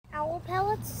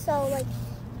pellets. So like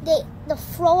the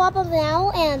throw up of an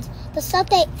owl and the stuff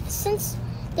since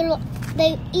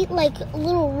they eat like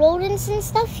little rodents and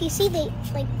stuff. You see,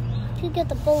 you get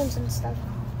the bones and stuff,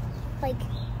 like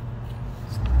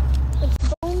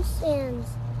bones, and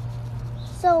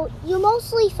so you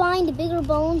mostly find the bigger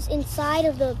bones inside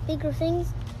of the bigger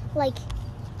things, like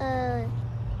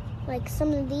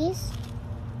some of these.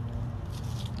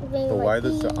 So why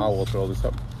does the owl throw this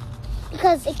up?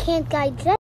 Because it can't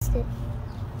digest it.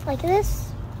 Like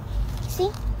this.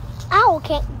 See? Owl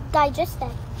can't digest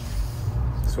that.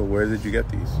 So where did you get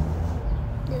these?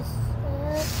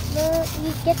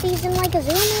 You get these in like a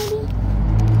zoo maybe?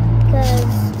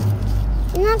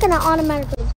 Because you're not going to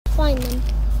automatically find them.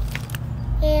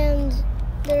 And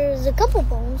there's a couple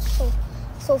bones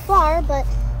so far, but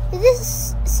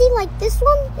this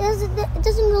one, it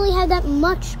doesn't really have that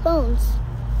much bones.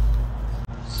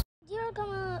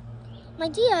 My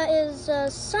Dia is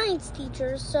a science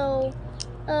teacher, so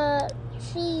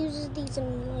she uses these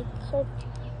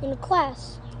in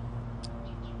class.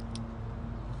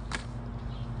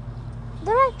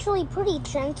 They're actually pretty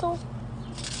gentle,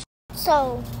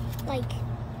 so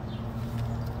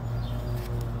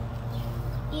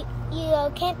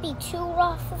you can't be too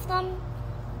rough with them,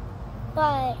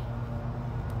 but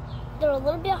they're a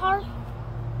little bit hard.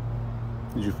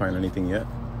 Did you find anything yet?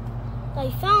 I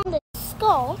found a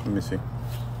skull. Let me see.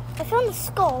 I found a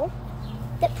skull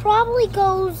that probably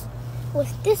goes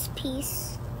with this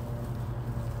piece.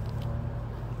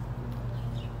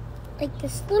 Like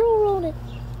this little rodent.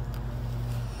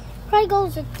 Probably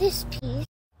goes with this piece.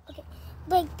 Okay.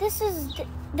 Like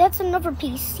that's another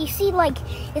piece. You see, like,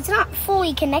 it's not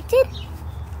fully connected.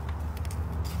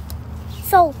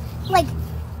 So, like,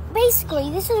 basically,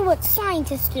 this is what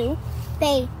scientists do.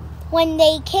 When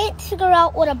they can't figure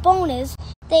out what a bone is,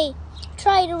 they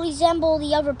try to resemble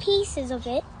the other pieces of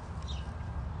it,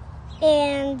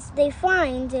 and they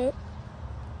find it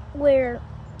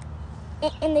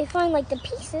and they find like the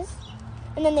pieces,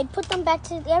 and then they put them back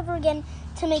together again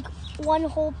to make one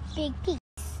whole big piece.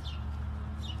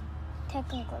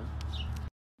 Technically,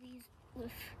 these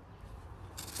with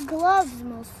gloves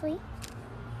mostly.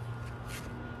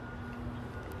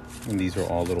 And these are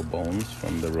all little bones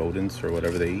from the rodents or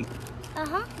whatever they eat?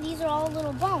 These are all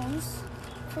little bones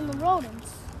from the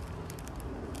rodents.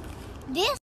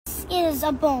 This is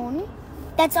a bone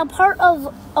that's a part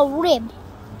of a rib.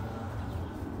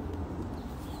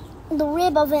 The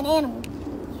rib of an animal.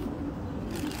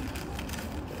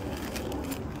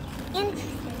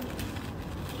 Interesting.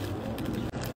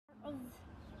 Of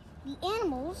the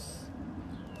animals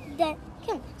that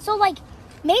kill. So, like,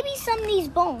 maybe some of these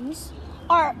bones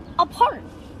are apart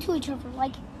to each other.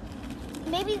 Like,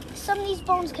 maybe some of these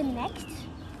bones connect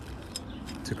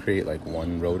to create like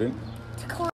one rodent. To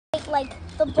create like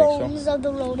the bones of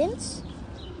the rodents.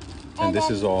 And this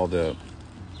is all the.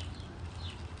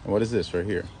 What is this right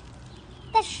here?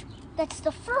 That's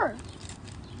the fur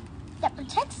that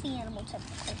protects the animal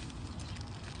typically.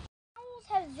 Owls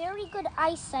have very good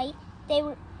eyesight. They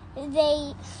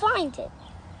find it.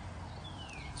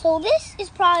 So this is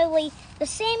probably the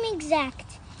same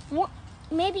exact,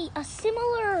 maybe a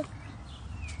similar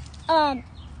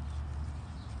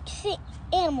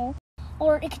animal,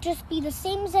 or it could just be the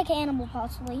same exact animal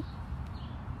possibly.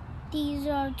 These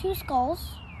are two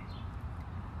skulls,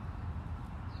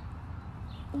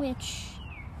 which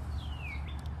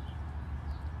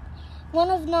one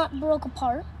of not broke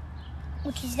apart,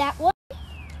 which is that one,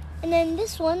 and then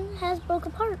this one has broke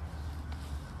apart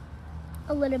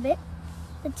a little bit.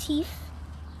 The teeth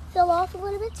fell off a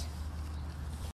little bit.